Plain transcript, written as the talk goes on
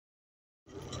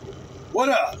What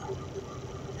up?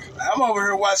 I'm over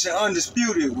here watching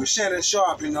Undisputed with Shannon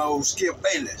Sharpe and old Skip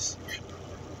Bayless.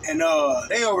 And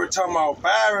they over talking about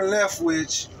Byron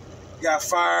Leftwich got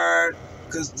fired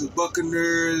because the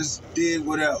Buccaneers did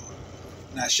whatever.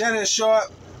 Now Shannon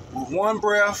Sharpe, with one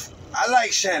breath, I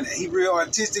like Shannon. He real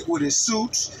artistic with his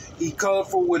suits. He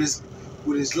colorful with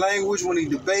his language when he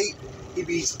debate. He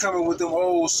be coming with them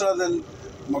old Southern.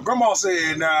 My grandma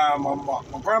said, nah,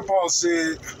 my grandpa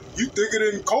said, you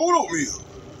thicker than cold oatmeal.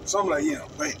 So I'm like, yeah,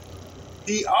 but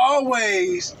he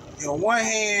always, on one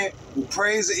hand, will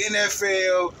praise the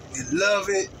NFL and love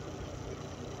it.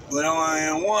 But on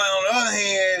the other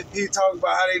hand, he talk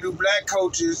about how they do black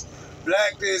coaches,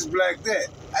 black this, black that.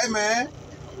 Hey, man,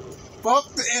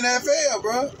 fuck the NFL,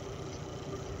 bro.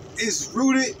 It's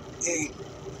rooted in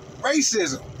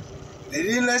racism. They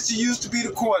didn't let you used to be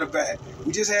the quarterback.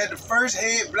 We just had the first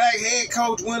black head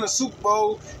coach win a Super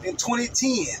Bowl in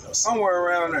 2010 or somewhere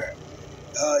around there.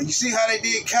 You see how they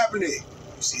did Kaepernick.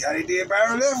 You see how they did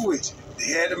Byron Leftwich.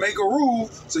 They had to make a rule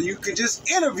so you could just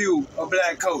interview a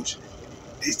black coach.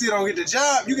 They still don't get the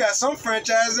job. You got some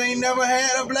franchises that ain't never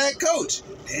had a black coach.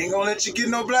 They ain't gonna let you get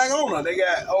no black owner. They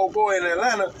got old boy in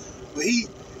Atlanta, but he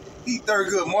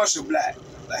Thurgood Marshall black.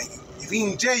 Like, if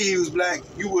Ian J was black,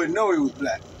 you wouldn't know he was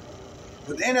black.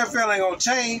 But the NFL ain't gonna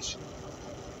change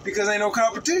because ain't no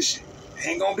competition.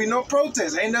 Ain't gonna be no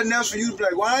protest. Ain't nothing else for you to be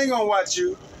like, well, I ain't gonna watch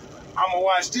you. I'm gonna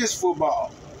watch this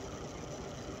football.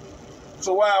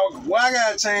 So why I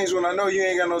gotta change when I know you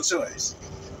ain't got no choice?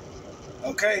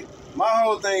 Okay? My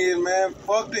whole thing is, man,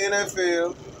 fuck the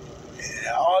NFL. And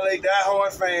all they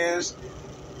diehard fans,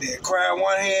 they cry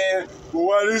one hand, well,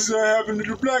 why this happened to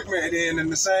the black man? Then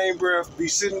in the same breath, be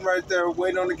sitting right there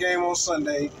waiting on the game on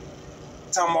Sunday,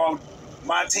 talking about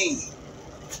my team.